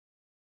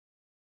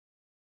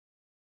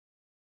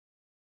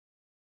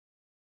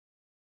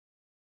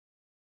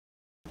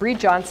Bree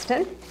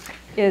Johnston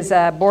is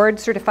a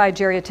board-certified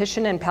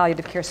geriatrician and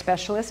palliative care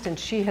specialist, and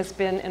she has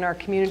been in our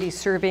community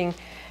serving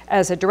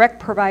as a direct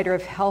provider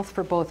of health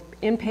for both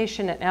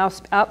inpatient and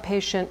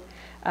outpatient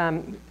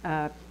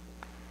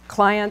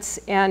clients,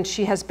 and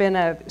she has been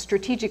a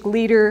strategic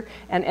leader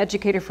and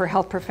educator for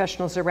health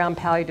professionals around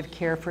palliative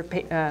care for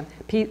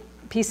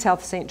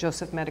PeaceHealth St.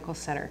 Joseph Medical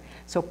Center.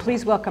 So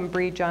please welcome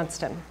Bree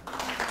Johnston.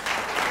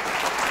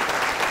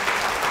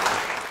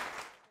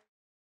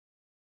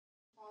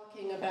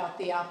 Talking about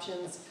the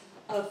options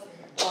of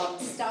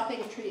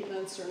stopping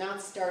treatments or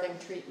not starting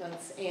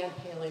treatments and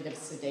palliative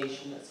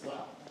sedation as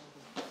well.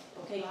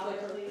 Okay,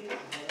 louder.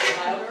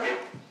 Louder.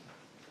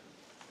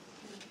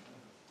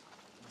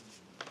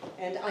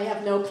 And I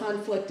have no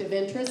conflict of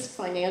interest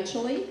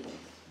financially.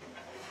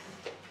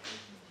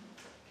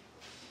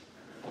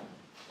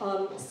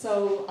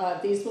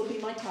 These will be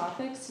my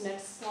topics.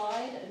 Next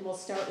slide, and we'll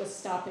start with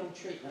stopping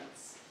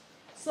treatments.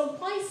 So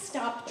why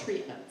stop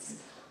treatments?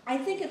 I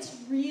think it's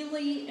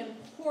really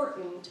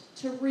important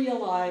to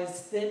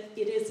realize that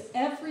it is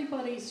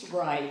everybody's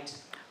right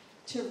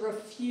to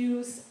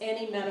refuse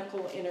any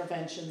medical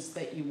interventions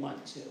that you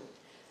want to.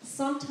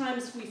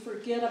 Sometimes we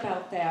forget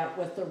about that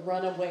with the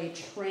runaway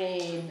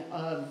train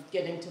of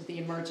getting to the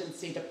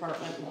emergency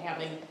department and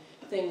having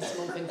things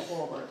moving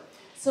forward.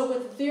 So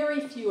with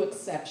very few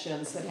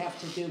exceptions that have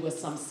to do with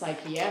some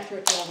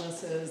psychiatric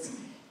illnesses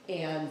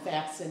and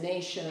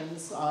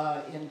vaccinations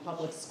in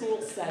public school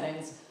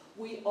settings,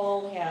 we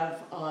all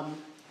have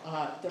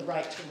the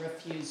right to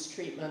refuse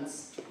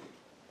treatments.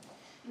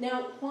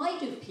 Now, why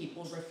do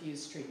people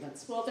refuse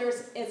treatments? Well,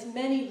 there's as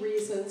many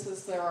reasons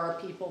as there are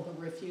people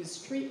who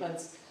refuse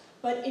treatments,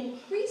 but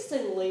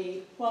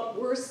increasingly what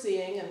we're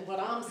seeing and what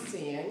I'm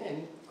seeing,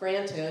 and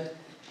granted,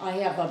 I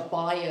have a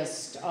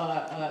biased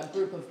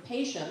group of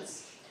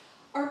patients,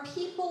 are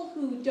people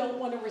who don't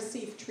want to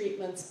receive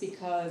treatments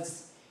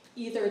because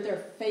either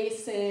they're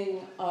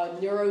facing a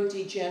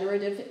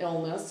neurodegenerative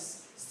illness,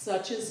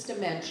 such as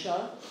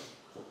dementia,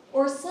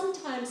 or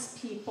sometimes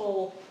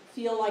people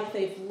feel like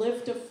they've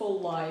lived a full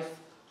life,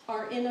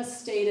 are in a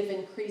state of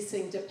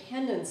increasing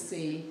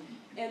dependency,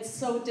 and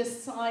so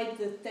decide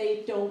that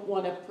they don't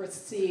want to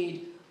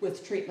proceed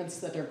with treatments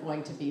that are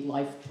going to be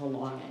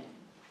life-prolonging.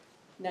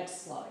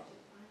 Next slide.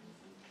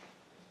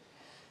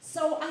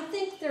 So I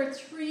think there are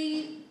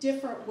three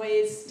different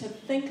ways to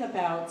think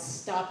about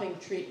stopping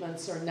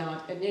treatments or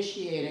not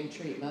initiating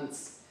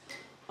treatments.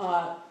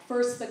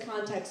 First, the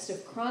context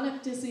of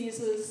chronic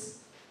diseases.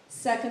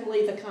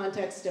 Secondly, the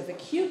context of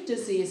acute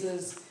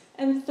diseases.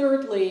 And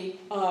thirdly,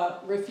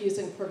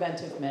 refusing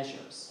preventive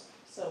measures.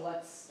 So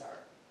let's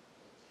start.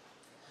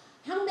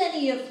 How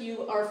many of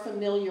you are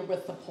familiar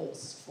with the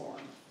POLST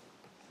form?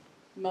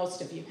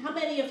 Most of you. How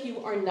many of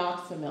you are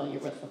not familiar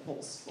with the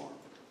POLST form?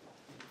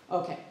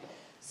 Okay.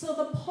 So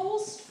the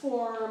POLST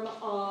form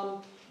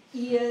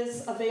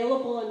is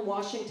available in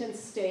Washington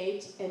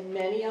State and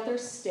many other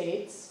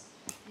states.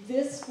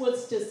 This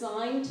was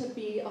designed to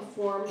be a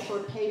form for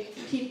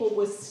people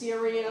with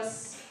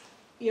serious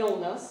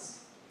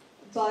illness,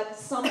 but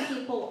some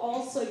people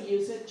also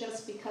use it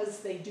just because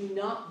they do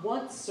not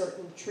want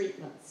certain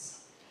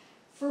treatments.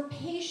 For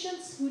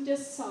patients who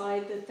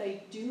decide that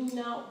they do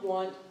not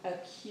want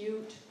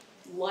acute,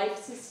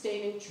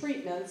 life-sustaining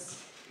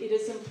treatments, it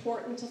is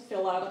important to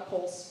fill out a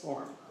POLST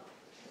form.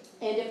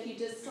 And if you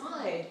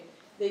decide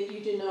that you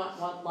do not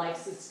want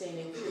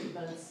life-sustaining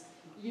treatments,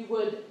 you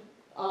would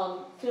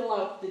fill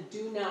out the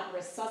do not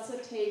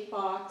resuscitate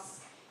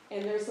box,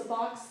 and there's a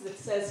box that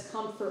says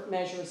comfort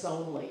measures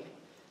only.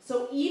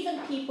 So even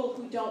people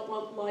who don't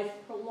want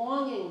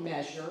life-prolonging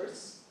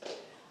measures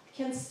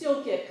can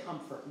still get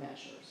comfort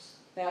measures.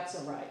 That's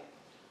all right.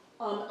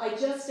 I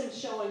just am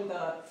showing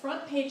the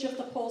front page of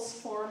the POLST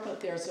form, but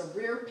there's a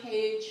rear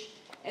page,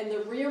 and the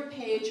rear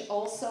page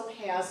also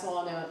has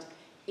on it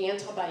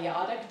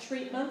antibiotic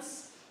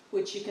treatments,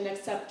 which you can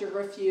accept or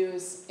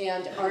refuse,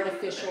 and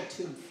artificial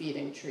tube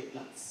feeding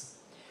treatments.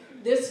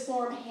 This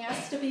form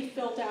has to be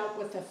filled out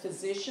with a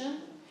physician,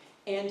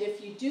 and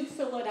if you do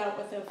fill it out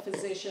with a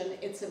physician,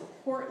 it's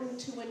important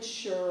to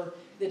ensure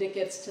that it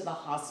gets to the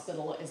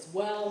hospital as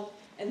well,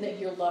 and that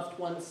your loved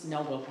ones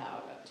know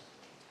about it.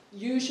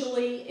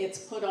 Usually, it's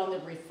put on the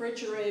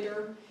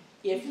refrigerator.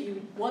 If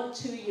you want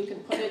to, you can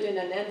put it in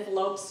an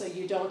envelope so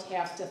you don't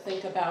have to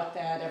think about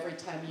that every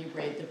time you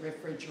raid the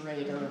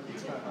refrigerator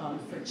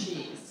for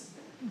cheese.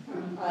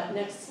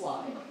 Next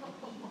slide.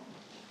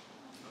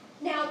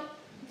 Now,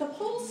 the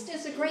POLST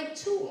is a great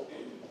tool,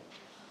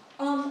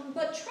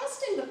 but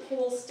trusting the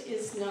POLST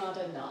is not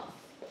enough.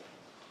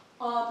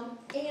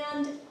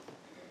 And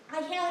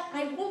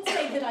I won't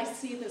say that I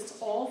see this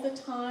all the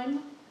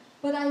time,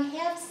 but I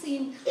have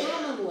seen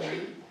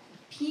commonly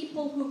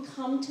people who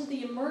come to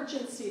the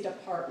emergency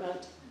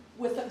department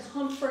with a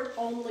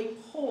comfort-only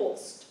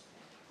POLST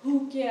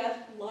who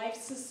get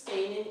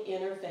life-sustaining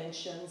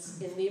interventions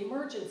in the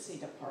emergency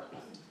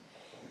department.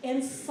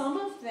 And some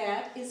of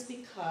that is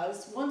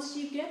because once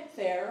you get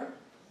there,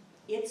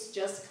 it's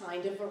just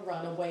kind of a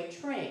runaway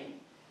train.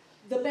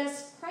 The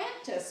best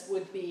practice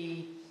would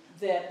be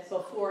that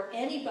before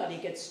anybody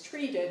gets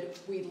treated,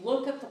 we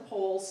look at the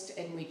polls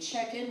and we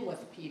check in with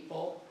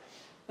people,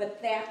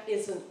 but that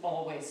isn't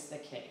always the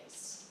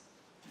case,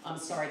 I'm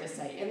sorry to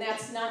say. And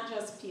that's not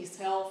just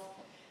PeaceHealth.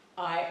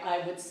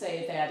 I would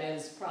say that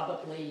is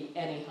probably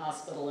any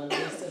hospital in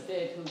Lisa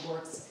Big who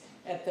works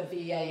at the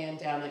VA and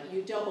down at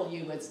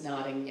UW is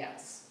nodding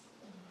yes.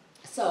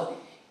 So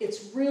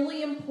it's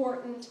really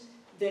important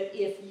that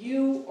if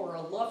you or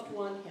a loved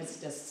one has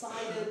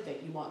decided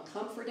that you want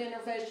comfort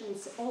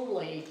interventions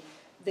only,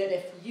 that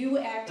if you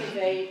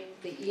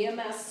activate the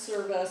EMS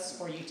service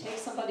or you take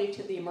somebody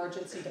to the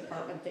emergency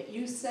department, that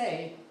you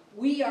say,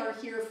 we are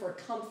here for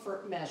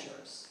comfort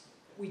measures.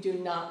 We do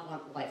not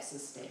want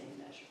life-sustaining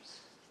measures.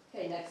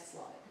 Okay, next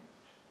slide.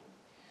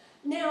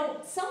 Now,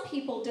 some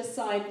people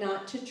decide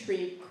not to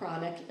treat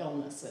chronic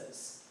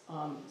illnesses.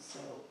 So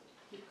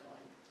keep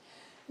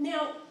going.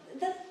 Now,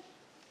 the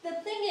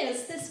thing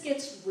is, this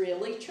gets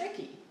really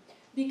tricky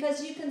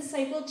because you can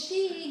say, well,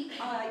 gee,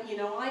 you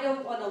know, I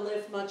don't want to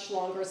live much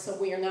longer, so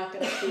we are not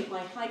going to treat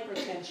my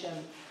hypertension.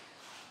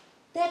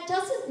 That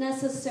doesn't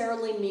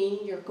necessarily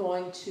mean you're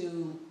going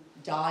to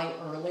die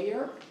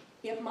earlier.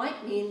 It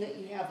might mean that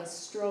you have a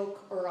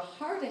stroke or a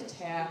heart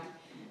attack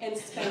and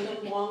spend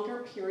a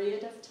longer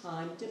period of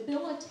time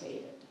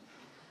debilitated.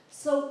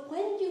 So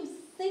when you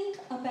think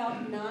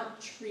about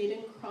not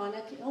treating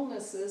chronic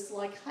illnesses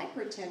like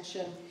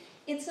hypertension,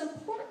 it's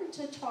important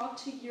to talk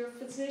to your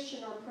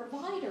physician or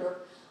provider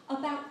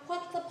about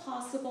what the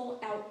possible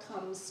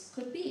outcomes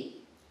could be.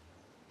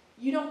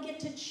 You don't get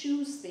to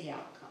choose the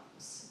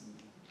outcomes,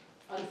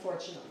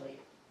 unfortunately.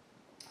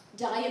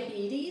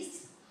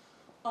 Diabetes,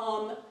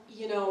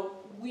 you know,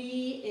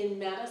 we in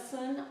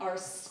medicine are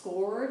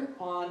scored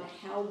on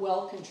how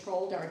well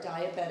controlled our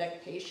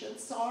diabetic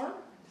patients are.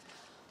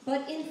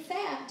 But in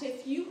fact,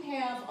 if you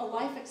have a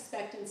life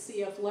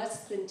expectancy of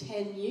less than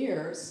 10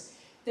 years,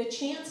 the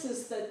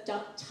chances that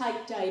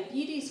type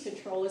diabetes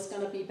control is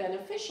going to be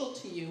beneficial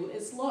to you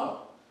is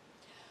low.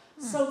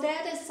 So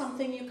that is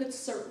something you could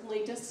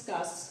certainly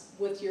discuss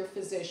with your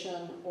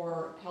physician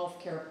or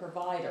healthcare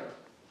provider.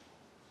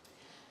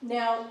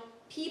 Now,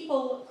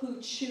 people who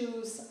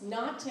choose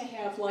not to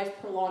have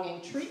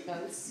life-prolonging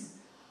treatments,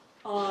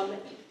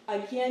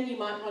 again, you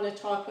might want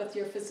to talk with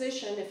your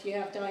physician if you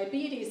have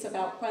diabetes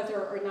about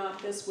whether or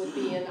not this would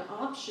be an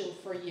option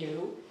for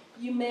you.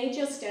 You may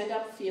just end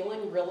up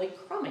feeling really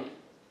crummy.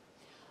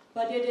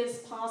 But it is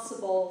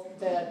possible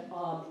that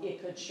it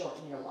could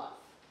shorten your life.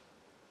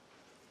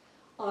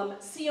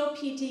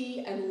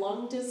 COPD and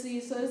lung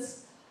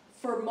diseases.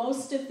 For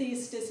most of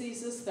these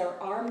diseases, there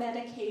are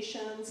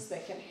medications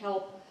that can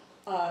help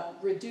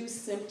reduce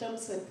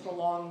symptoms and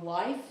prolong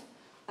life.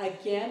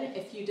 Again,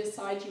 if you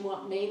decide you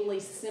want mainly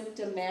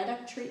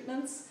symptomatic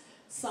treatments,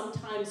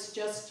 sometimes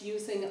just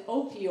using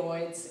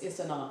opioids is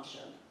an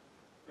option.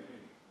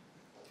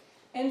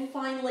 And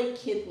finally,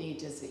 kidney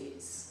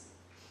disease.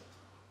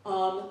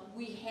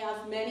 We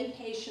have many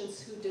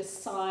patients who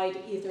decide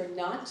either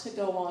not to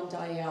go on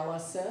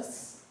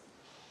dialysis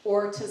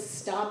or to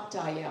stop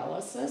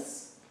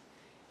dialysis.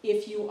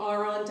 If you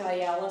are on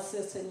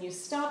dialysis and you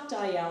stop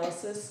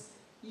dialysis,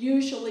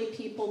 usually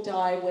people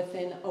die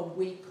within a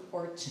week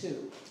or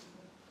two.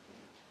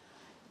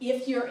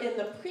 If you're in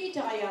the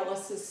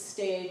pre-dialysis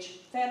stage,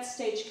 that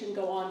stage can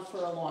go on for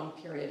a long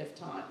period of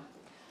time.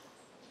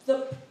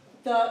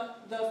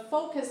 The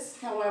focus,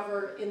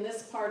 however, in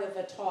this part of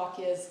the talk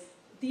is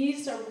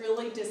these are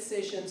really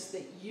decisions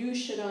that you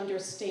should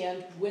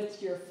understand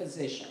with your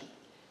physician.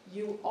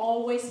 You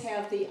always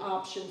have the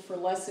option for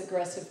less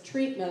aggressive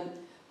treatment,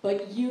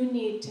 but you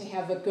need to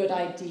have a good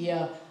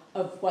idea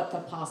of what the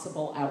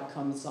possible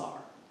outcomes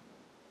are.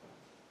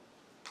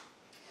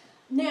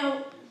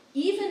 Now,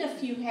 even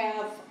if you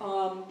have,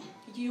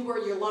 you or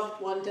your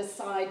loved one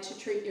decide to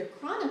treat your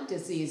chronic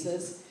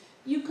diseases,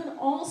 you can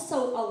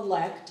also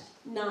elect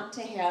not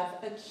to have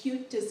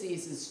acute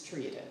diseases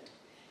treated.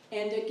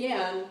 And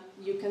again,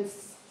 you can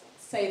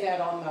say that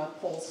on the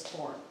Pulse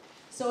form.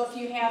 So if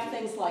you have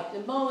things like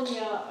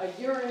pneumonia, a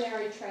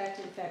urinary tract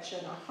infection,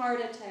 a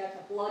heart attack,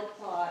 a blood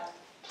clot,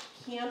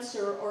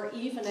 cancer, or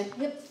even a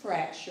hip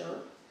fracture,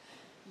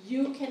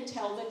 you can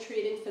tell the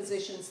treating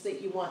physicians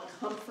that you want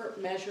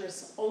comfort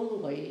measures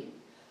only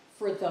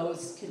for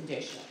those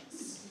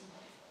conditions.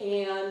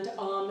 And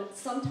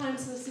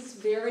sometimes this is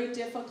very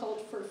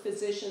difficult for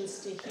physicians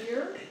to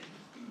hear,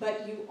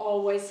 but you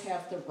always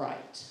have the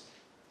right.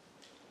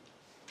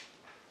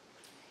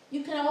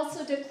 You can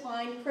also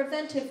decline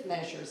preventive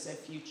measures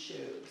if you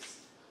choose.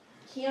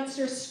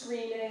 Cancer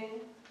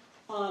screening,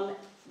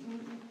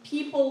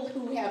 people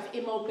who have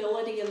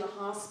immobility in the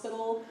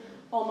hospital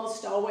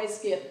almost always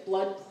get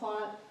blood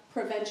clot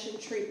prevention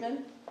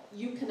treatment.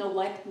 You can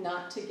elect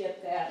not to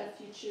get that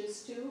if you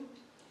choose to.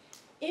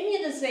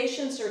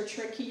 Immunizations are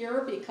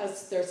trickier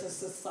because there's a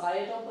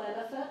societal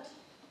benefit.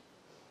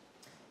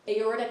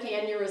 Aortic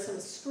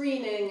aneurysm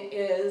screening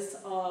is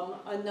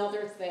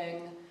another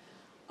thing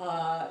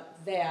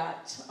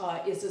that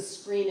is a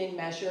screening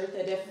measure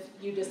that if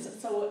you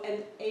so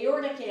an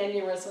aortic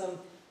aneurysm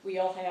We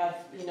all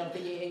have, you know,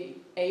 the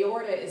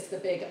aorta is the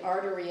big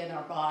artery in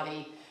our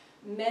body.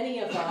 Many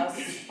of us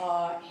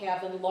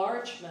have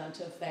enlargement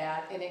of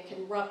that, and it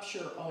can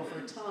rupture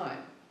over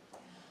time.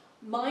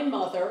 My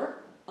mother,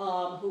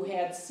 who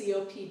had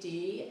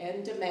COPD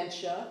and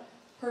dementia,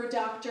 her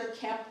doctor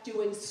kept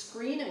doing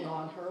screening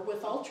on her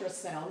with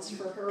ultrasounds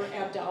for her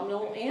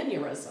abdominal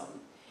aneurysm.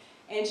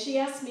 And she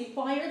asked me,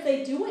 why are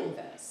they doing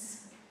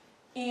this?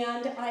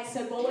 And I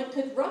said, well, it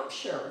could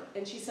rupture.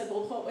 And she said,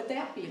 well, what would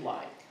that be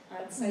like?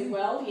 I'd say,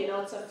 well, you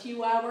know, it's a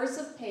few hours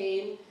of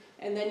pain,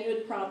 and then you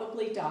would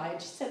probably die.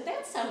 And she said,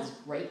 that sounds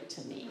great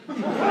to me.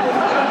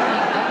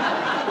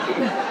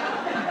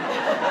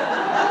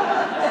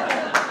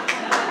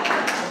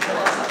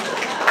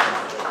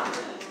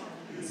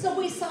 So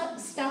we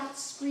stopped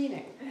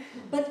screening.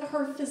 But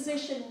her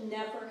physician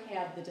never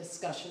had the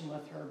discussion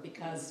with her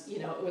because, you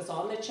know, it was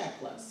on the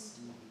checklist.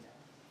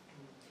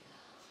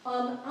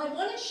 I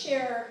want to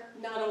share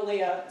not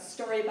only a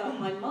story about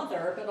my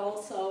mother, but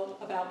also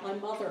about my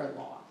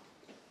mother-in-law.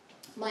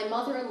 My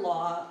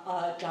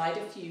mother-in-law died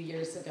a few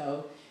years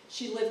ago.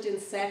 She lived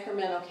in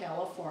Sacramento,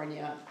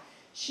 California.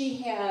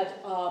 She had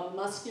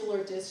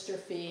muscular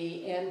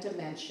dystrophy and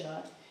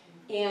dementia,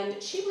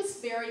 and she was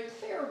very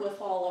clear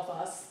with all of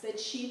us that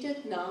she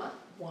did not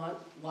want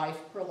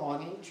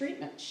life-prolonging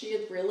treatment. She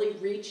had really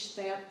reached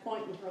that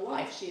point in her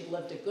life. She had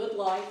lived a good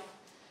life,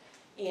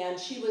 and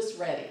she was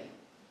ready.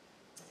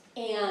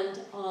 And,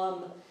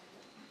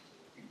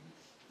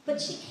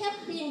 but she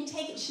kept being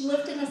taken, she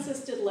lived in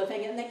assisted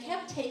living, and they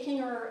kept taking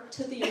her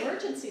to the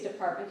emergency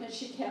department because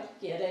she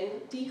kept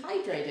getting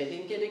dehydrated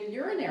and getting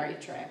urinary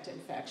tract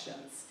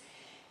infections.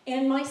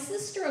 And my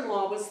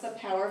sister-in-law was the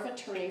power of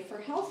attorney for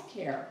health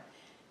care.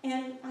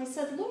 And I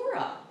said,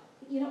 Laura,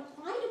 you know,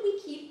 why do we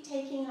keep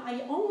taking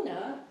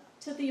Iona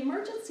to the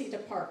emergency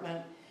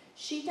department?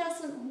 She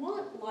doesn't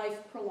want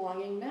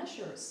life-prolonging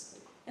measures.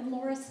 And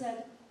Laura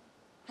said,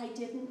 I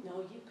didn't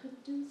know you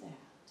could do that.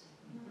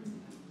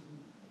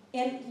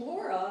 And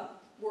Laura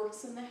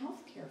works in the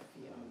healthcare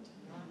field,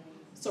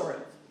 sort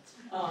of.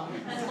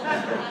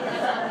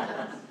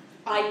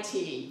 IT,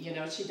 you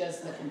know, she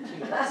does the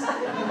computers.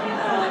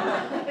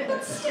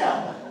 But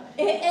still,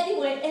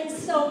 anyway, and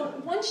so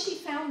once she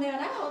found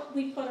that out,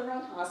 we put her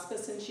on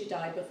hospice and she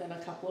died within a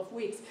couple of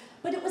weeks.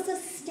 But it was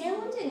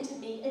astounding to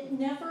me. It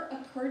never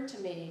occurred to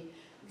me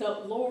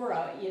that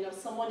Laura, you know,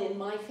 someone in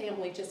my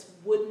family just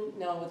wouldn't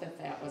know that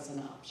that was an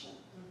option.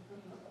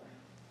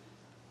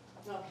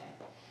 Okay.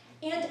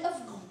 And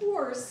of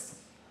course,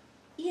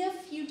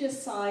 if you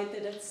decide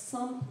that at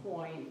some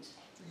point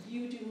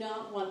you do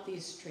not want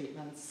these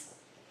treatments,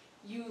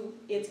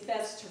 it's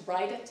best to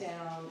write it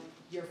down.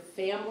 Your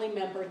family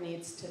member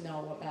needs to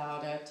know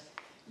about it.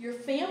 Your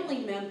family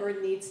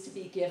member needs to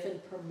be given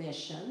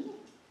permission.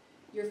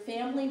 Your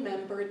family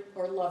member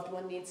or loved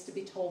one needs to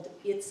be told,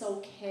 it's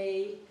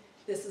okay,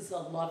 this is a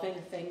loving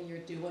thing you're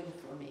doing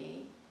for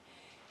me.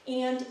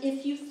 And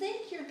if you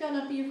think you're going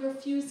to be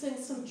refusing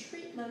some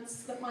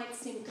treatments that might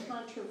seem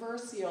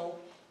controversial,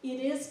 it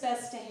is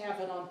best to have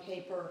it on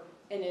paper,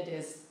 and it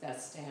is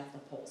best to have the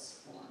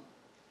PULSE form.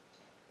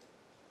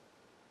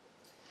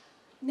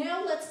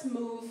 Now let's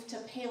move to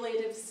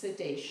palliative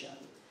sedation.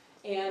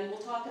 And we'll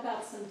talk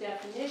about some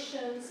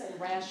definitions and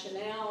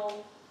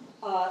rationale,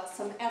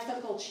 some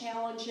ethical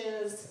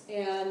challenges,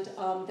 and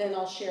then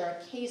I'll share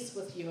a case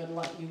with you and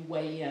let you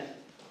weigh in.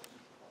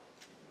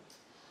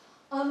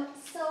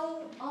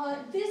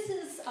 This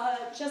is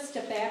just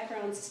a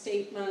background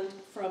statement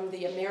from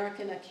the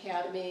American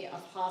Academy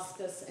of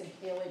Hospice and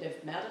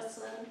Palliative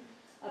Medicine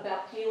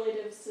about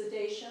palliative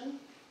sedation.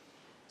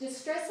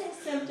 Distressing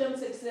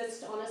symptoms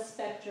exist on a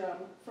spectrum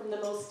from the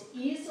most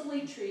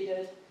easily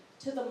treated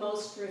to the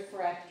most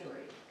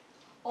refractory.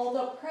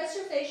 Although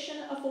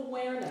preservation of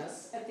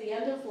awareness at the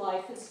end of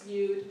life is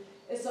viewed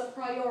as a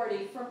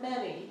priority for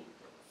many,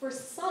 for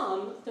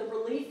some, the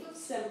relief of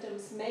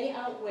symptoms may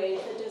outweigh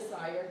the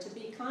desire to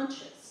be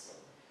conscious.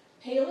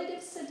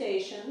 Palliative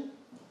sedation,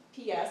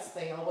 P.S.,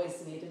 they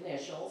always need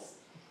initials,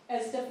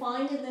 as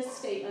defined in this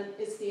statement,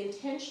 is the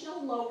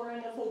intentional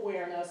lowering of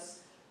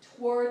awareness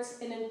towards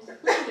and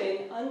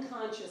including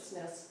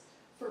unconsciousness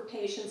for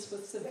patients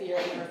with severe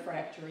and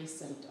refractory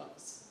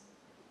symptoms.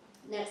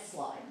 Next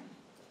slide.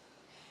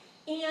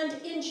 And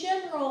in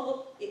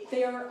general,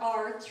 there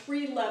are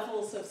 3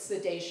 levels of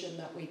sedation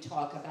that we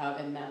talk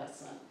about in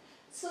medicine.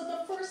 So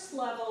the first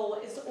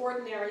level is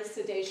ordinary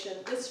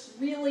sedation. This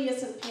really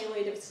isn't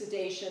palliative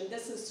sedation.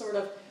 This is sort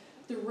of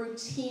the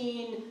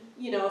routine,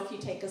 you know, if you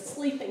take a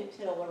sleeping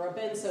pill or a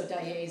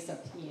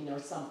benzodiazepine or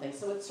something.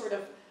 So it's sort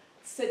of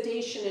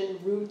sedation in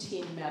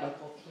routine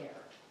medical care.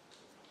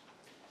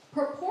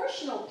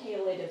 Proportional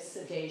palliative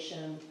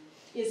sedation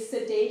is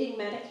sedating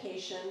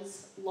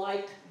medications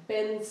like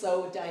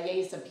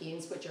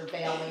benzodiazepines, which are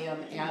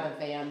Valium,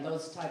 Ativan,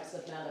 those types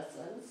of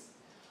medicines,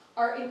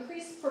 are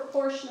increased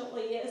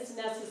proportionately as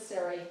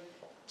necessary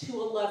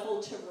to a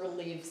level to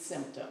relieve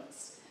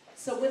symptoms.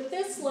 So with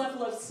this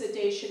level of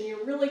sedation,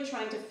 you're really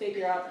trying to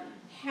figure out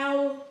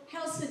how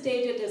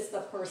sedated does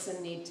the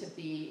person need to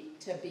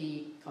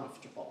be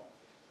comfortable.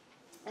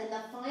 And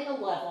the final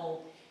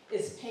level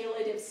is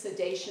palliative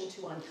sedation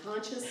to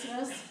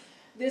unconsciousness.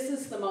 This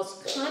is the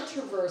most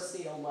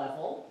controversial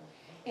level,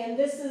 and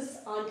this is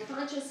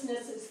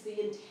unconsciousness is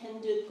the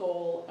intended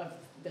goal of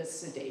the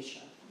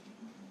sedation.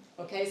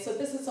 Okay, so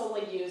this is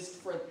only used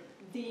for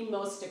the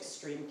most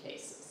extreme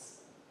cases.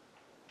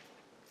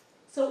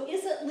 So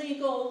is it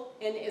legal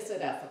and is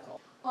it ethical?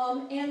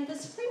 And the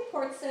Supreme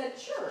Court said,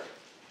 sure,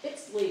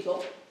 it's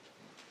legal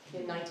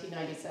in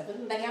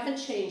 1997. They haven't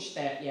changed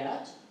that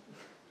yet.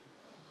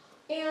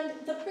 And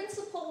the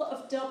principle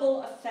of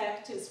double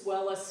effect is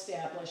well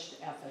established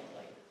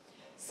ethically.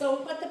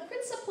 So what the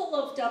principle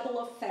of double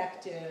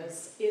effect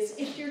is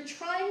if you're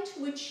trying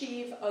to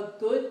achieve a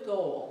good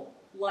goal,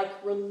 like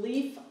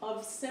relief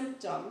of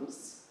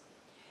symptoms,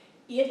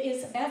 it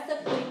is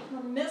ethically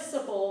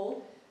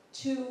permissible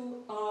to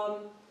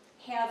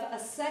have a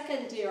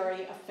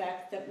secondary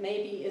effect that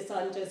maybe is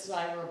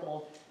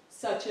undesirable,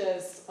 such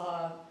as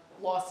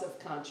loss of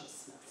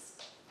consciousness.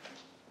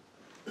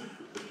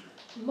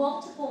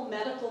 Multiple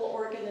medical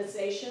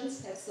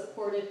organizations have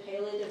supported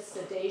palliative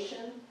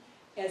sedation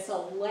as a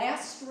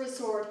last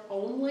resort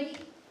only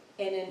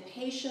and in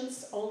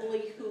patients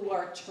only who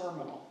are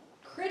terminal.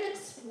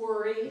 Critics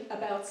worry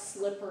about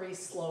slippery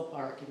slope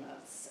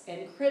arguments,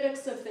 and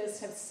critics of this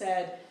have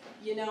said,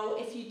 you know,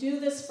 if you do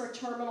this for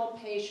terminal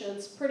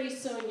patients, pretty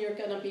soon you're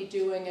going to be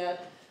doing it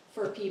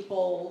for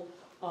people,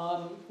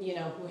 you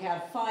know, who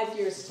have 5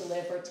 years to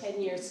live or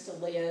 10 years to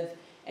live,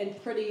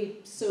 and pretty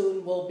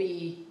soon we'll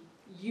be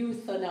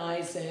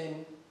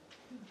euthanizing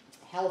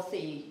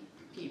healthy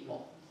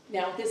people.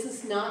 Now, this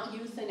is not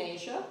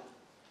euthanasia,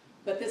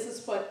 but this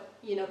is what,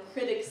 you know,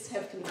 critics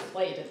have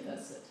conflated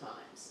this at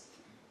times.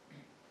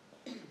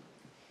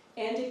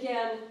 And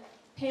again,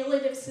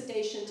 palliative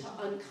sedation to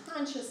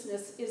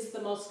unconsciousness is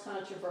the most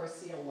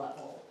controversial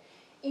level.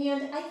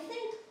 And I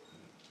think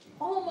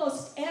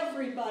almost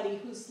everybody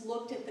who's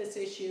looked at this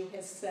issue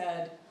has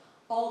said,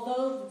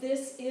 although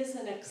this is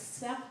an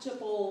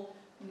acceptable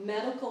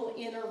medical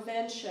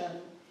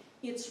intervention,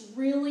 it's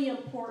really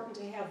important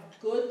to have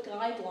good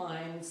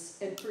guidelines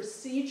and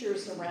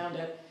procedures around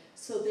it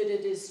so that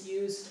it is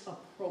used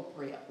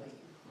appropriately.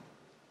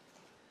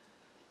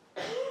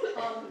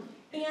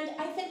 And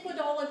I think we'd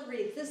all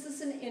agree, this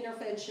is an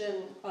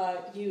intervention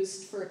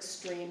used for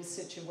extreme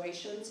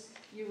situations.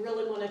 You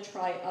really want to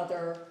try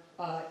other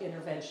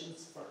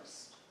interventions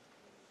first.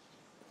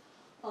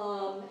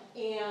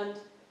 And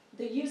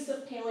the use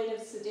of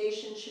palliative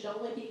sedation should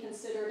only be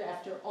considered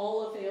after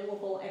all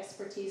available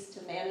expertise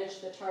to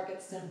manage the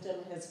target symptom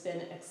has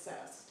been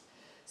accessed.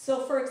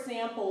 So for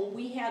example,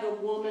 we had a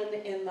woman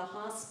in the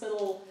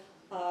hospital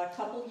a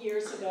couple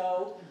years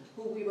ago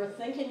who we were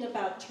thinking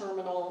about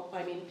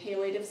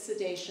palliative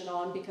sedation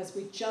on because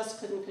we just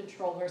couldn't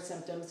control her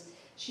symptoms.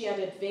 She had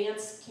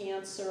advanced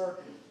cancer,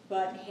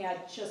 but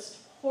had just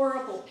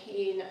horrible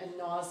pain and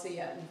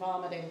nausea and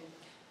vomiting.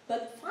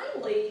 But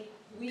finally,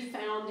 we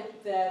found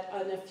that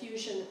an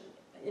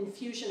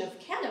infusion of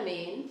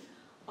ketamine,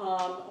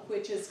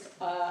 which is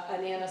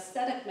an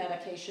anesthetic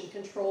medication,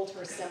 controlled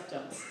her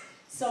symptoms.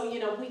 So, you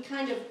know, we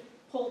kind of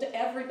pulled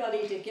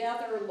everybody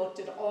together, looked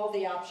at all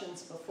the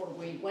options before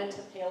we went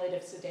to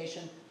palliative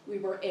sedation. We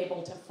were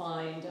able to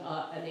find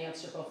an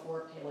answer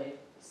before palliative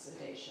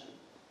sedation.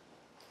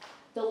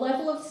 The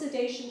level of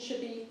sedation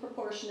should be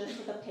proportionate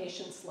to the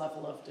patient's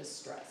level of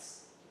distress.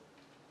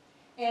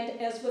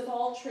 And as with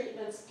all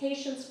treatments,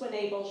 patients, when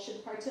able,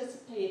 should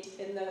participate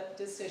in the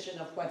decision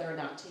of whether or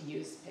not to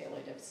use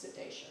palliative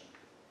sedation.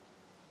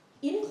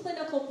 In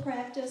clinical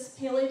practice,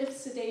 palliative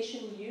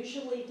sedation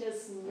usually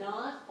does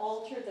not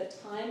alter the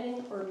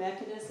timing or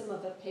mechanism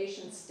of a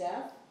patient's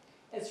death,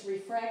 as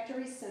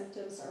refractory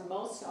symptoms are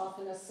most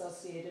often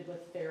associated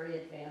with very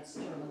advanced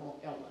terminal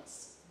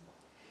illness.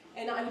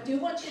 And I do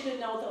want you to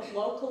know that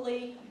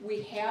locally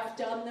we have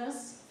done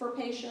this for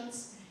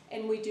patients,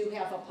 and we do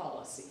have a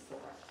policy for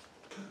it.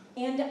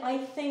 And I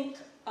think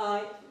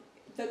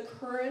the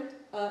current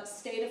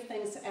state of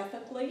things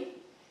ethically,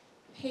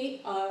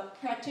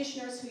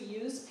 practitioners who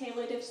use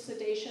palliative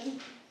sedation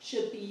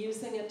should be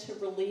using it to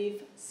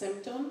relieve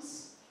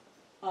symptoms,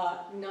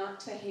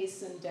 not to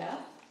hasten death.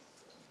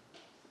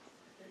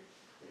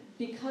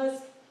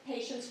 Because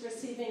patients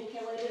receiving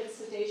palliative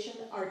sedation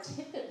are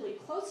typically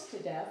close to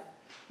death,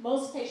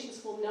 most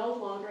patients will no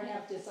longer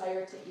have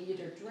desire to eat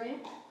or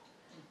drink.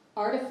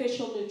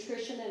 Artificial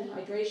nutrition and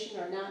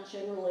hydration are not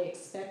generally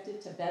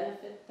expected to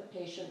benefit the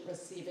patient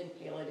receiving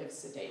palliative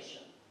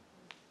sedation.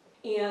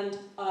 And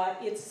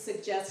it's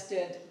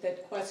suggested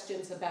that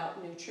questions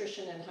about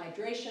nutrition and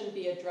hydration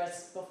be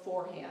addressed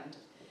beforehand,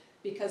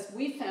 because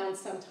we found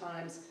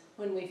sometimes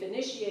when we've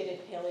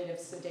initiated palliative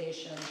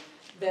sedation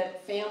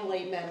that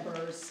family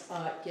members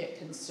get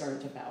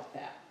concerned about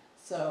that.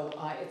 So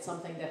it's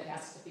something that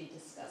has to be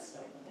discussed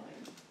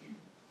openly.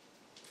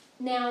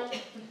 Now,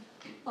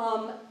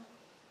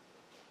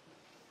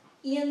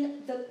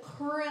 in the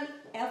current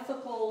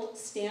ethical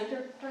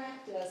standard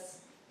practice,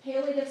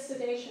 palliative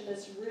sedation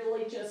is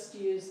really just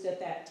used at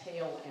that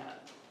tail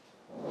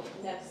end.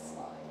 Next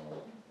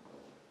slide.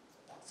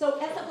 So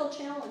ethical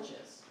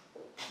challenges.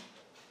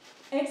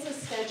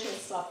 existential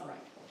suffering.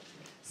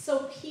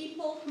 So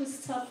people whose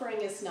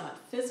suffering is not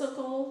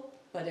physical,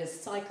 but is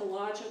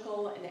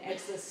psychological and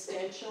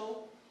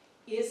existential,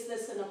 is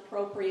this an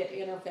appropriate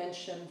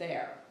intervention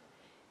there?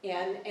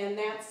 And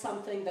that's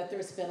something that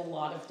there's been a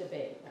lot of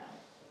debate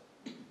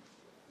about.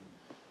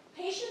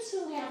 Patients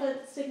who have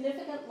a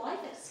significant life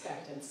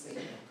expectancy,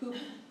 who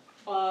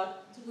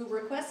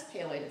request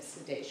palliative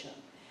sedation.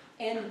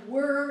 And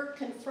we're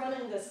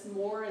confronting this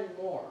more and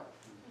more.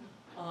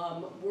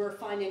 We're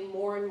finding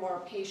more and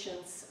more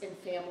patients and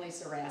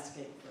families are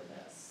asking for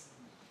this.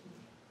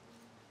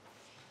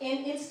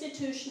 And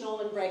institutional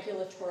and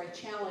regulatory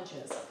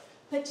challenges,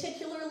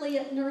 particularly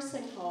at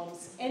nursing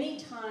homes.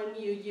 Anytime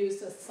you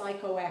use a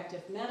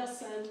psychoactive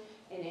medicine,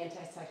 an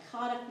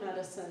antipsychotic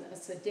medicine, a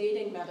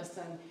sedating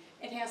medicine,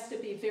 it has to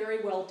be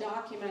very well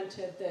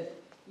documented that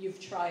you've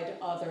tried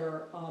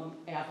other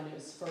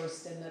avenues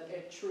first and that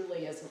it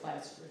truly is a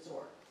last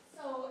resort.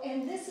 So,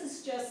 and this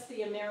is just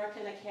the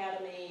American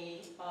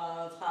Academy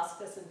of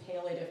Hospice and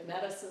Palliative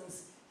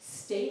Medicine's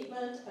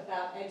statement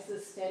about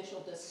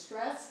existential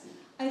distress.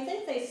 I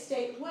think they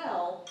state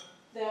well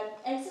that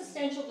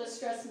existential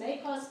distress may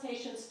cause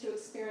patients to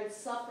experience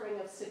suffering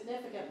of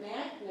significant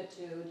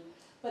magnitude,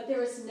 but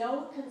there is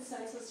no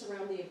consensus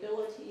around the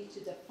ability to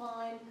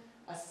define,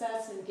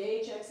 assess, and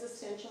gauge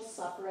existential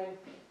suffering,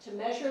 to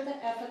measure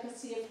the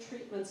efficacy of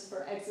treatments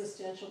for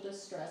existential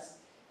distress,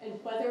 and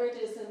whether it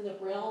is in the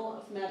realm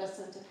of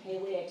medicine to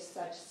palliate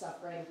such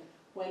suffering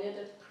when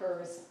it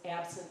occurs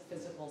absent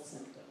physical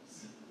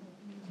symptoms.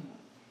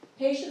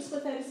 Patients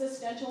with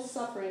existential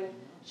suffering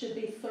should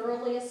be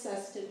thoroughly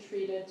assessed and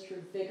treated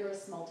through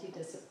vigorous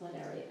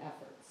multidisciplinary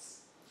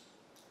efforts.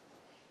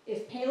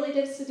 If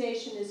palliative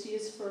sedation is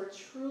used for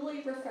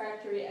truly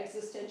refractory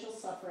existential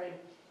suffering,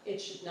 it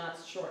should not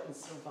shorten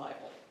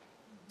survival.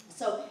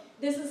 So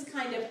this is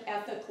kind of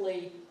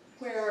ethically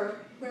where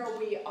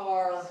we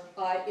are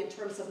in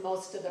terms of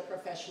most of the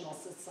professional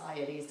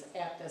societies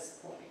at this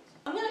point.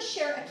 I'm going to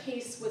share a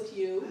case with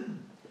you.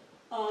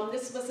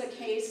 This was a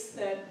case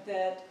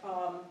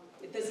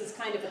this is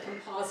kind of a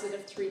composite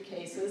of 3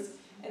 cases,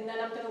 and then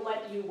I'm going to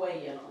let you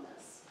weigh in on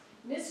this.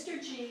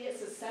 Mr. G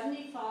is a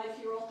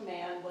 75-year-old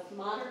man with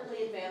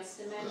moderately advanced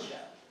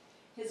dementia.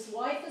 His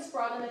wife has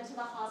brought him into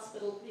the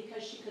hospital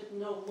because she could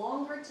no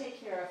longer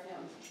take care of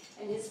him,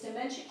 and his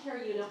dementia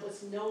care unit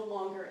was no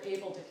longer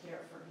able to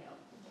care for him.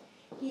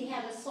 He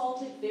had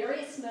assaulted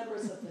various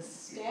members of the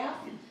staff,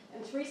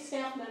 and 3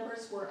 staff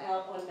members were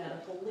out on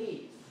medical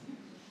leave.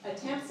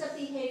 Attempts at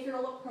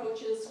behavioral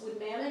approaches would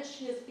manage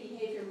his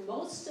behavior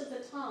most of the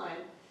time,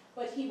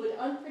 but he would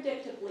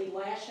unpredictably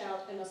lash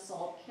out and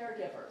assault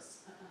caregivers.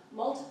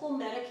 Multiple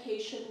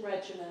medication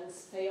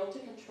regimens failed to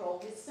control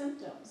his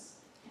symptoms.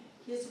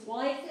 His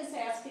wife is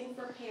asking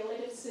for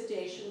palliative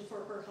sedation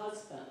for her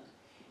husband,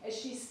 as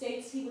she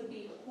states he would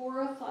be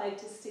horrified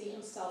to see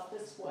himself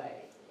this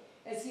way,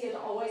 as he had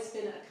always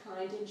been a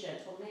kind and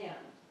gentle man.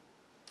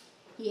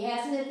 He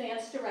has an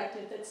advance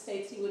directive that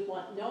states he would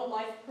want no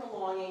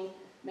life-prolonging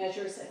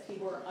measures if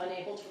he were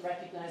unable to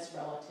recognize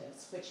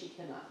relatives, which he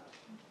cannot.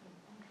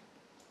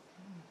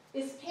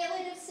 Is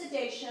palliative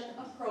sedation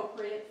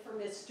appropriate for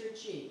Mr.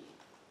 G?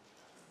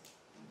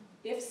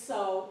 If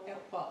so, at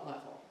what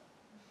level?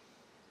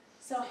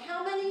 So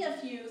how many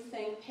of you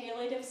think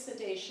palliative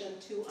sedation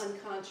to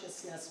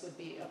unconsciousness would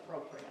be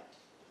appropriate?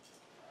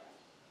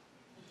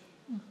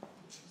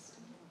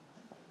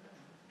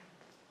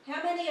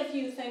 How many of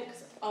you think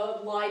a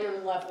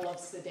lighter level of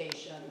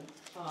sedation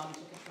to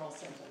control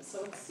symptoms?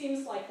 So it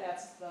seems like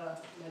that's the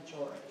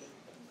majority.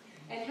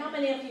 And how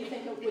many of you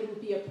think it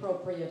wouldn't be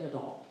appropriate at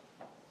all?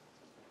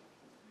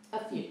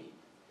 A few.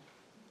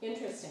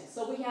 Interesting.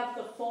 So we have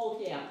the full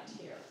gamut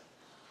here.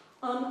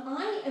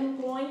 I am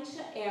going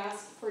to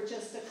ask for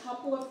just a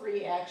couple of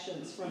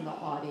reactions from the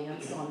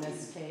audience on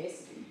this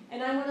case.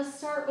 And I want to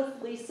start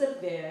with Lisa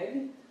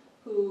Big,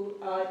 who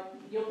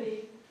you'll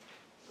be...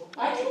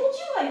 I told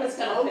you I was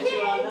going to put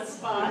you on the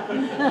spot.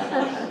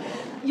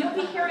 You'll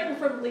be hearing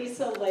from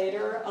Lisa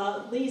later.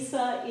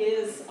 Lisa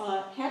is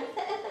head of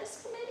the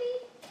ethics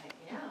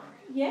committee?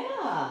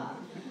 Yeah.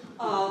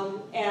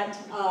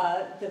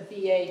 At the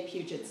VA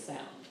Puget Sound.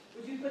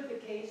 Would you put the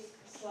case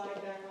slide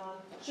back on?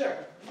 Sure.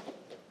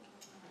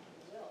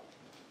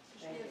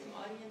 Should we have some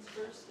audience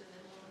first and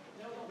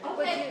then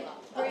Okay.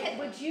 Okay.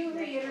 Would you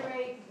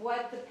reiterate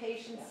what the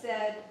patient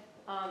said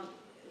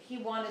he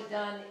wanted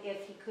done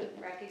if he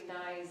couldn't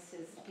recognize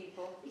his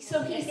people?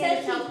 So he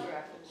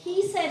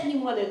said he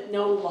wanted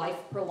no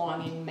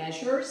life-prolonging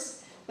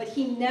measures, but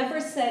he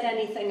never said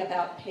anything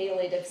about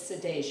palliative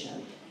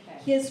sedation.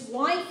 Okay. His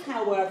wife,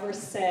 however,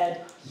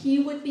 said he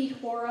would be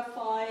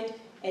horrified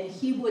and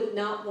he would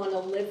not want to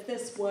live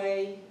this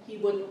way. He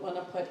wouldn't want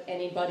to put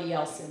anybody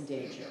else in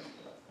danger.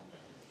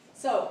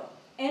 So,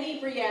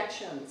 any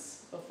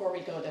reactions before we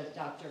go to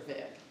Dr.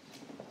 Vig?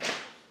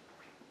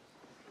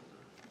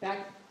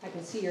 Back, I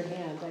can see your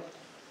hand.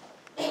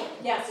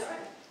 Yes.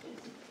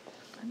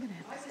 I'm going to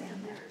have to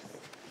stand there.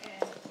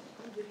 And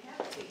we would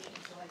have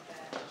patients like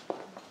that.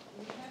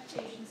 We have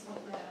patients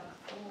like that on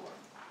the floor.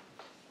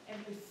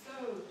 And it was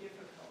so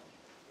difficult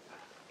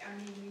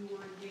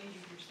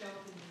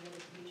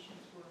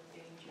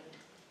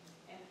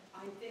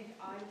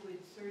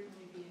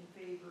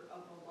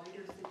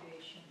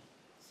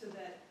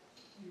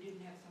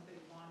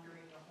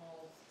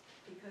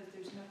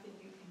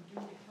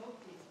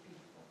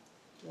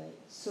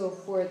So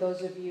for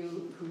those of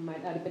you who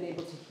might not have been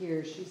able to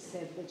hear, she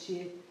said that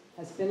she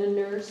has been a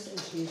nurse and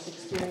she's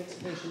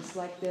experienced patients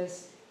like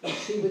this, and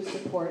she would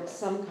support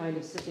some kind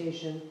of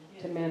sedation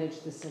to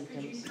manage the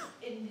symptoms.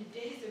 In the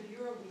days of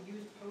Europe, we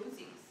used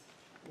posies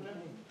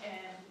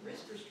and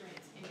wrist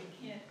restraints, and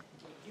you can't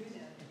do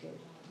that. Okay.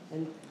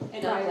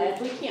 And And I'm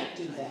glad we can't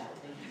do that.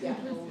 Yeah.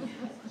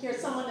 Here's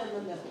someone in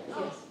the middle.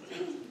 Yes.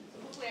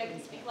 Hopefully I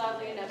can speak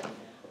loudly enough.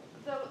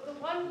 The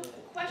one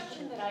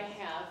question that I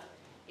have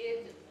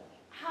is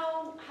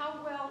how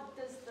well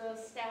does the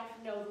staff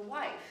know the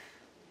wife?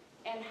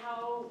 And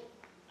how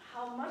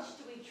much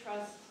do we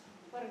trust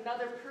what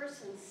another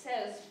person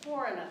says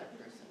for another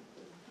person?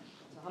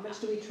 so how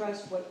much do we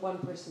trust what one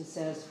person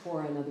says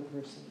for another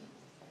person?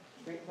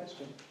 Great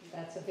question.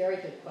 That's a very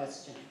good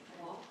question.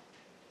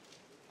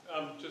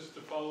 Just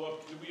to follow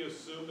up, can we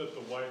assume that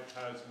the wife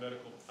has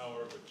medical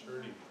power of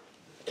attorney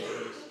in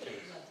this case?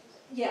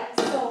 Yeah,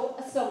 so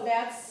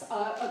that's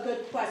a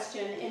good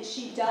question, and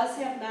she does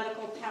have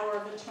medical power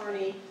of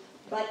attorney,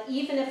 but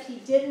even if he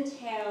didn't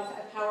have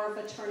a power of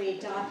attorney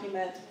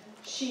document,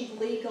 she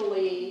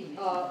legally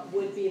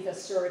would be the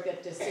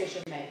surrogate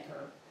decision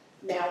maker.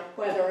 Now,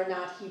 whether or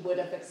not he would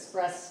have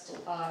expressed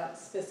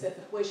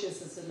specific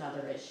wishes is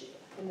another issue.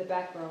 In the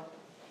back row.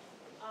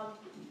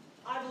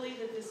 I believe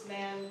that this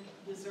man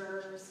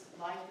deserves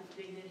life with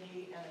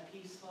dignity and a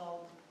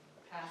peaceful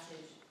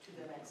passage to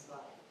the next life,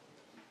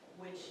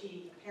 which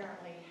he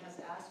apparently has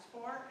asked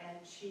for and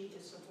she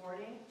is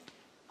supporting.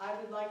 I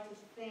would like to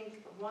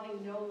think,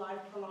 wanting no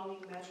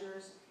life-prolonging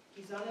measures,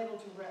 he's unable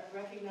to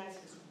recognize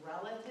his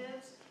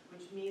relatives,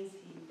 which means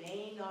he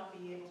may not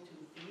be able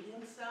to feed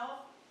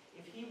himself.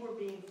 If he were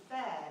being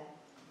fed,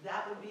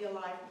 that would be a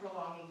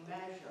life-prolonging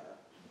measure,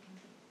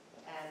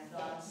 and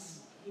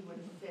thus he would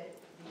fit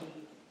the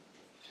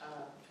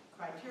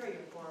criteria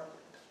for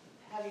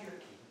heavier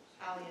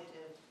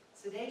palliative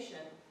sedation.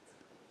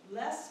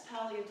 Less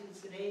palliative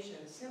sedation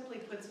simply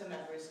puts him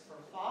at risk for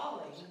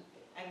falling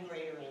and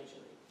greater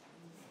injury.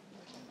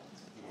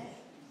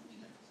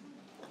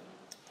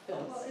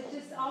 Well, it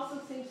just also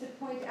seems to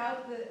point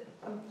out the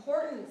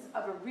importance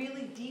of a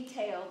really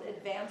detailed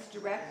advance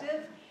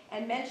directive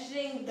and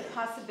mentioning the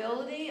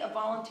possibility of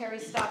voluntary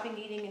stopping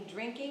eating and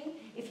drinking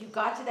if you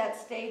got to that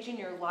stage in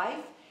your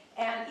life.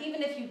 And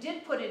even if you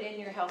did put it in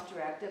your health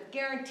directive,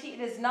 it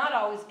is not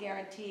always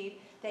guaranteed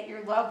that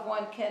your loved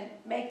one can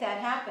make that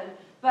happen.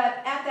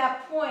 But at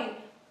that point,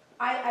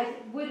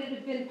 would it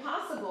have been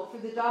possible for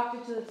the doctor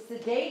to have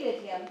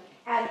sedated him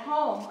at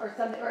home or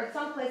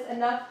someplace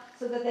enough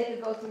so that they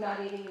could go through not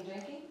eating and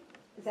drinking?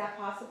 Is that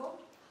possible?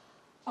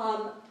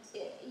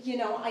 You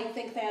know, I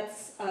think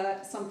that's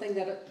something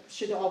that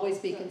should always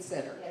be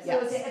considered.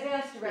 Yeah, so the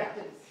advance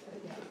directives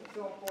are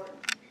so important.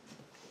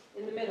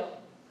 In the middle.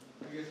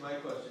 I guess my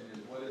question is,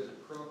 what is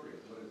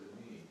appropriate? What does it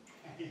mean?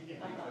 Because,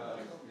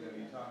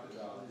 you talked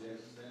about the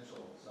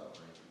existential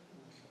suffering,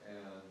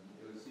 and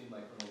it would seem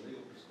like from a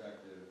legal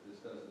perspective,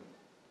 this doesn't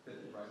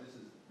fit the right. This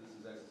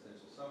is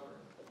existential suffering.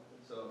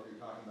 So if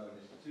you're talking about an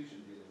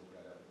institution dealing with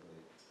that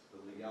ethically, the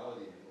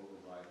legality will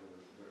override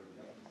whatever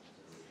the ethical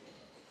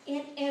considerations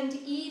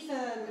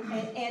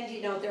are. And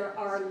you know, there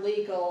are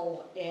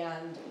legal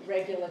and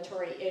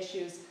regulatory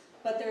issues,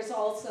 but there's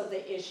also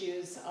the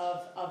issues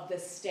of the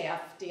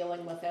staff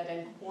dealing with it,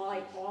 and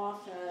quite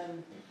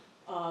often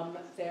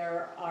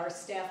there are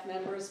staff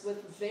members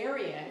with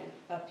varying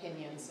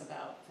opinions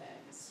about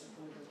things.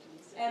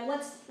 And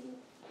let's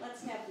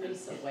have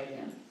Lisa weigh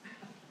in.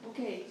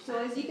 Okay, so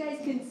as you guys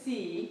can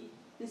see,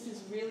 this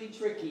is really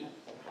tricky,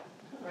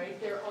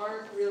 right? There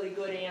aren't really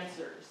good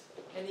answers.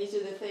 And these are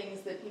the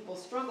things that people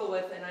struggle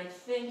with, and I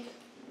think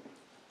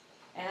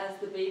as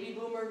the baby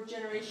boomer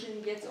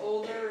generation gets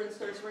older and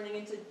starts running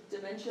into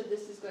dementia,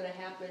 this is going to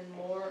happen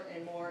more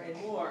and more and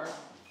more.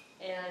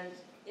 And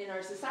in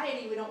our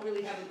society, we don't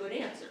really have a good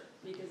answer,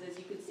 because as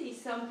you can see,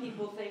 some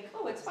people think,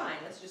 oh, it's fine,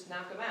 let's just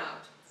knock them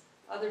out.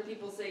 Other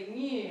people say,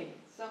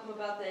 something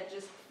about that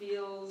just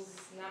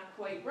feels not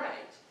quite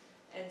right.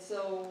 And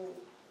so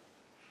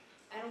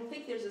I don't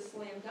think there's a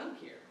slam dunk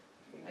here.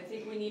 I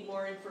think we need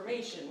more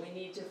information. We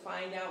need to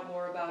find out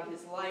more about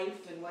his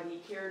life and what he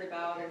cared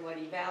about and what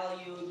he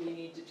valued. We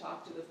need to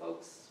talk to the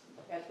folks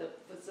at the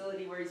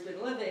facility where he's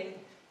been living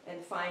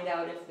and find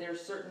out if there's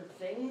certain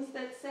things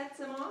that sets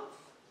him off.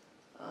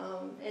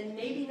 And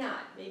maybe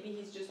not. Maybe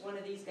he's just one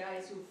of these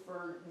guys who,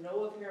 for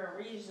no apparent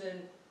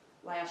reason,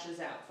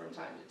 lashes out from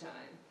time to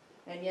time.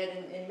 And yet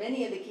in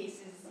many of the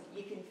cases,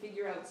 you can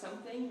figure out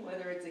something,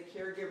 whether it's a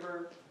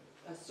caregiver,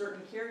 a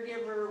certain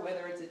caregiver,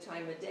 whether it's a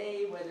time of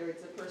day, whether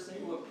it's a person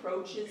who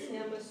approaches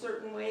him a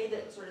certain way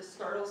that sort of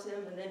startles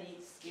him and then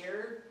he's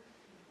scared.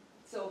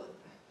 So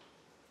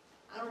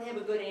I don't have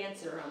a good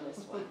answer on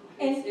this one.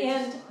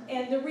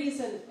 And the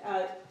reason,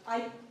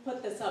 I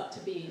put this up to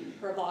be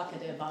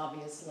provocative,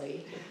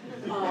 obviously,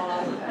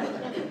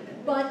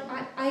 but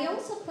I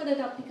also put it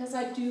up because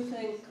I do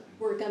think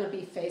we're going to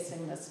be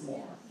facing this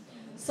more.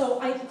 So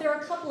there are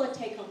a couple of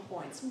take-home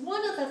points.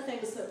 One of the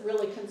things that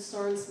really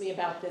concerns me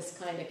about this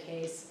kind of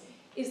case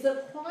is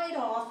that quite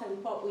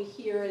often what we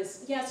hear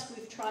is, yes,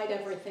 we've tried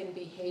everything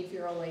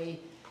behaviorally,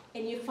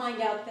 and you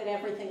find out that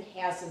everything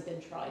hasn't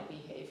been tried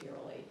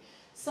behaviorally.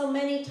 So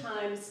many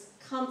times,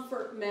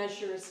 comfort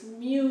measures,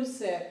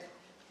 music,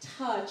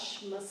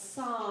 touch,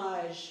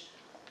 massage,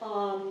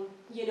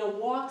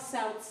 walks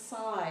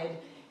outside,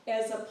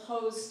 as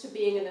opposed to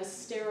being in a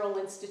sterile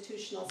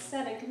institutional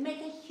setting, can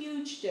make a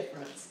huge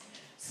difference.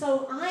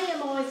 So I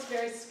am always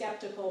very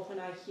skeptical when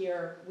I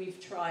hear we've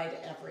tried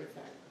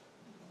everything.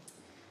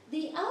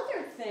 The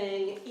other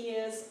thing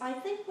is, I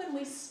think when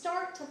we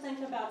start to think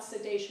about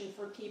sedation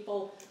for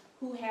people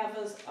who have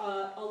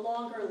a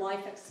longer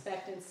life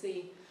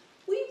expectancy,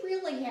 we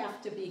really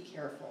have to be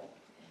careful.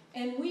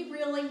 And we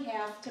really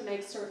have to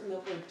make certain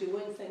that we're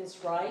doing things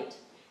right.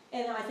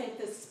 And I think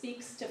this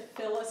speaks to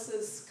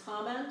Phyllis's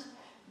comment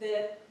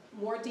that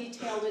more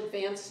detailed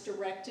advance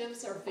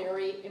directives are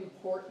very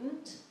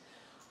important.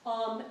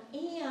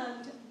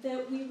 And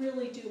that we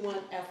really do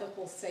want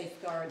ethical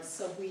safeguards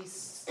so we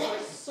are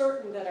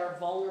certain that our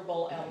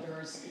vulnerable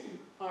elders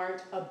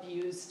aren't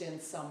abused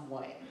in some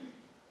way.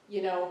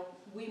 You know,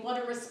 we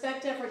want to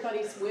respect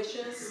everybody's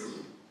wishes,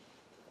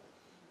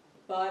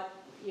 but,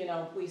 you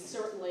know, we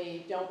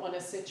certainly don't want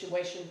a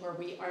situation where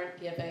we aren't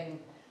giving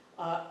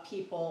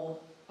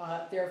people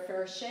their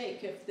fair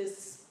shake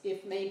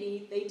if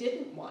maybe they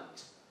didn't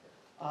want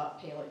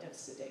palliative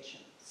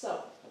sedation.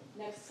 So,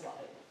 next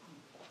slide.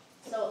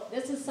 So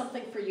this is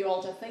something for you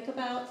all to think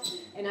about,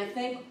 and I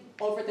think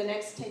over the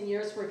next 10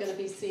 years we're going to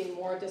be seeing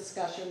more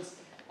discussions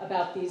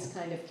about these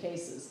kind of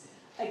cases.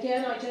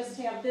 Again, I just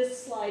have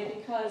this slide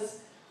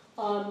because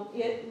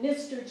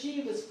Mr.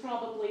 G was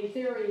probably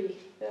very,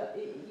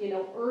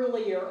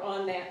 earlier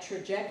on that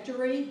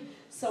trajectory.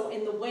 So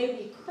in the way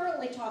we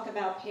currently talk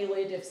about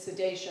palliative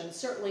sedation,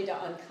 certainly to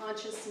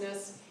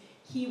unconsciousness,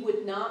 he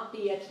would not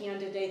be a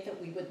candidate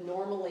that we would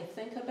normally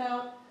think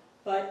about,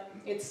 but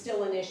it's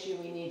still an issue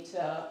we need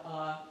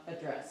to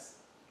address.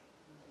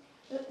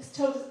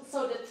 So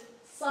to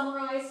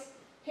summarize,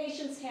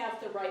 patients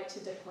have the right to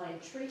decline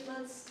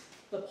treatments.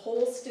 The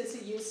POLST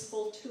is a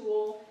useful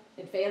tool.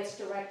 Advance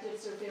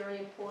directives are very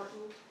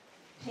important.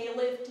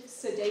 Palliative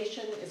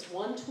sedation is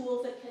one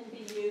tool that can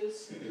be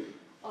used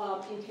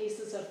in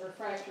cases of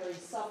refractory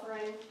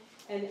suffering.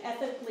 And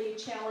ethically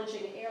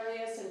challenging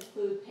areas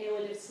include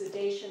palliative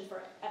sedation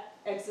for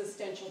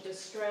existential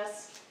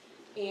distress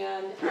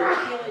and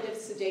palliative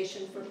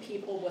sedation for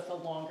people with a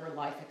longer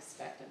life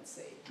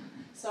expectancy.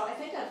 So I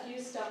think I've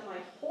used up my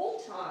whole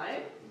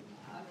time.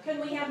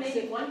 Can we have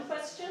maybe one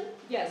question?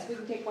 Yes, we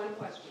can take one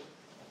question.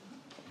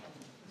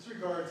 This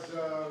regards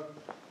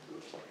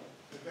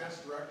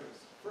advanced directives.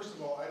 First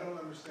of all, I don't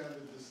understand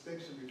the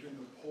distinction between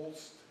the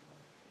POLST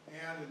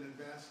and an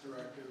advanced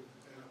directive,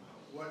 and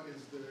what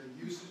is the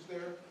usage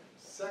there.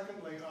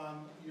 Secondly,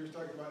 you're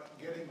talking about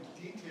getting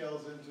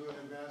details into an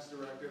advanced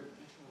directive.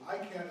 I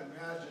can't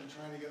imagine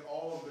trying to get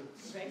all of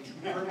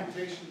the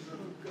permutations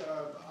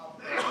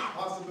of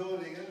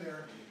possibility in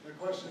there. The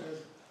question is,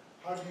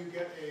 how do you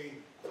get a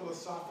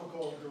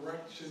philosophical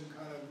direction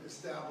kind of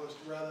established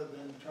rather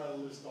than try to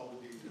list all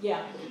the details?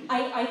 Yeah,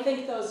 I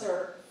think those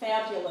are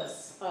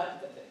fabulous,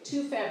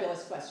 two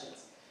fabulous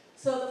questions.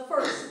 So the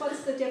first,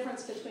 what's the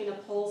difference between a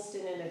POLST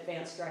and an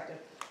advanced directive?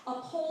 A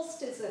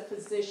POLST is a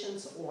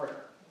physician's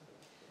order.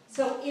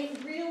 So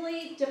it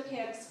really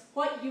depicts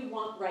what you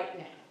want right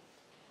now.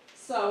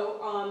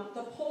 So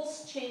the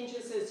POLST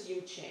changes as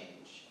you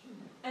change.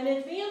 An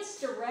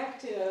advanced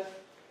directive,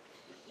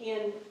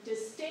 in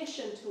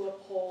distinction to a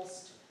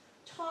POLST,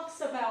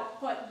 talks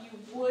about what you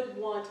would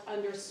want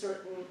under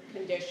certain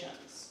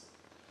conditions.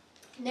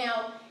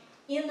 Now,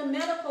 in the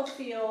medical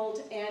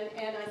field, and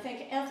I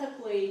think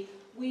ethically,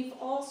 we've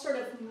all sort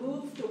of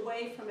moved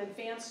away from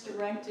advanced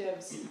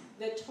directives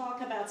that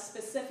talk about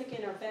specific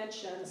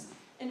interventions,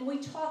 and we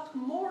talk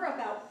more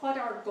about what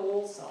our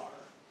goals are.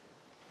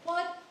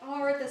 What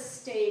are the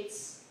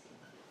states,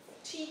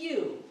 to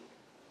you,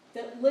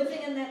 that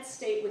living in that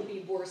state would be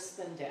worse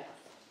than death?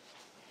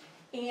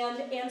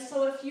 And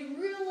so if you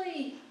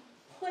really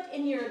put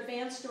in your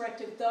advanced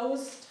directive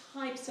those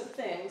types of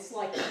things,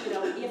 like, you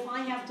know, if I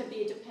have to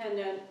be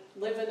dependent,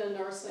 live in a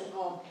nursing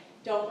home,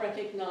 don't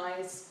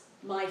recognize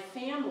my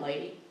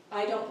family,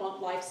 I don't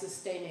want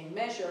life-sustaining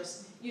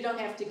measures, you don't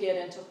have to get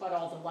into what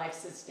all the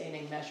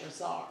life-sustaining measures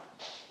are.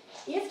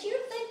 If you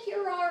think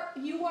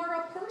you are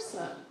a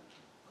person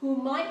who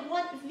might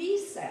want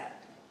VSAT,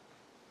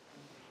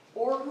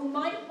 or who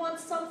might want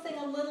something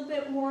a little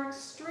bit more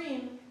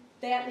extreme,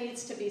 that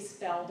needs to be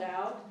spelled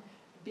out,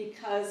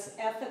 because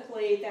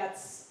ethically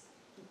that's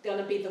going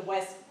to be the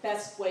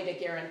best way to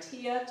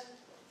guarantee it,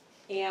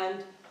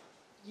 and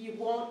you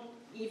won't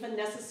even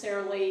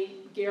necessarily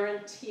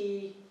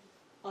guarantee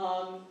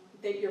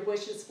that your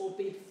wishes will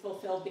be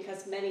fulfilled,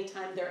 because many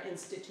times there are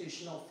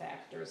institutional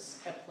factors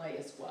at play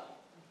as well.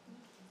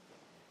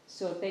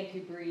 So thank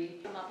you,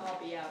 Bree. I'll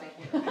be out of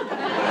here.